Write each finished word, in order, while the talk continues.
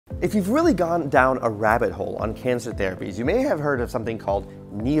If you've really gone down a rabbit hole on cancer therapies, you may have heard of something called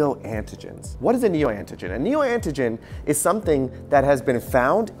neoantigens. What is a neoantigen? A neoantigen is something that has been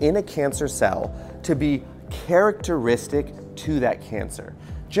found in a cancer cell to be characteristic to that cancer.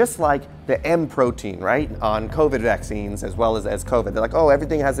 Just like the M protein, right, on COVID vaccines as well as COVID. They're like, oh,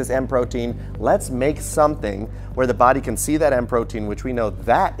 everything has this M protein. Let's make something where the body can see that M protein, which we know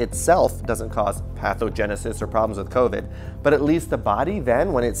that itself doesn't cause pathogenesis or problems with COVID. But at least the body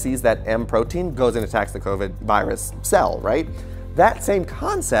then, when it sees that M protein, goes and attacks the COVID virus cell, right? That same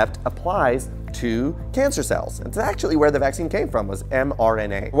concept applies to cancer cells. It's actually where the vaccine came from, was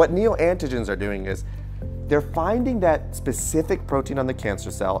mRNA. What neoantigens are doing is they're finding that specific protein on the cancer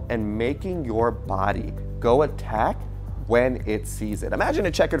cell and making your body go attack when it sees it. Imagine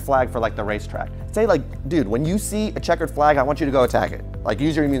a checkered flag for like the racetrack. Say like, dude, when you see a checkered flag, I want you to go attack it. Like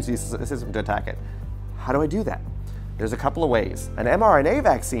use your immune system to attack it. How do I do that? There's a couple of ways. An mRNA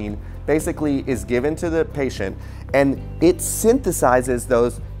vaccine basically is given to the patient and it synthesizes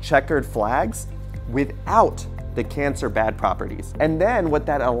those checkered flags without the cancer bad properties. And then what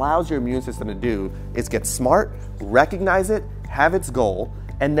that allows your immune system to do is get smart, recognize it, have its goal,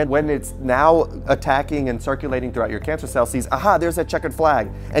 and then when it's now attacking and circulating throughout your cancer cell, sees, aha, there's that checkered flag,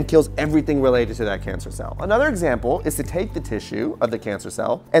 and kills everything related to that cancer cell. Another example is to take the tissue of the cancer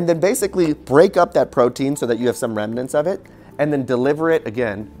cell and then basically break up that protein so that you have some remnants of it, and then deliver it,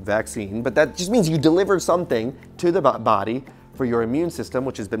 again, vaccine, but that just means you deliver something to the body for your immune system,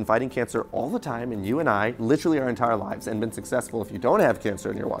 which has been fighting cancer all the time, and you and I, literally our entire lives, and been successful if you don't have cancer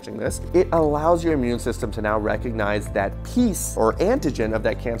and you're watching this. It allows your immune system to now recognize that piece or antigen of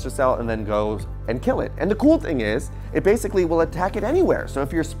that cancer cell and then goes and kill it. And the cool thing is, it basically will attack it anywhere. So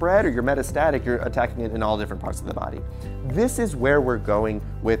if you're spread or you're metastatic, you're attacking it in all different parts of the body. This is where we're going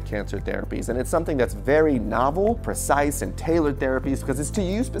with cancer therapies, and it's something that's very novel, precise, and tailored therapies because it's to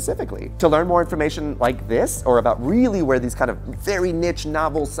you specifically. To learn more information like this, or about really where these kind of very niche,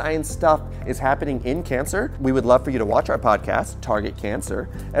 novel science stuff is happening in cancer, we would love for you to watch our podcast, Target Cancer,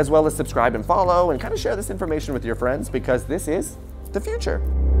 as well as subscribe and follow, and kind of share this information with your friends because this is the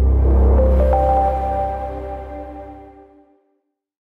future.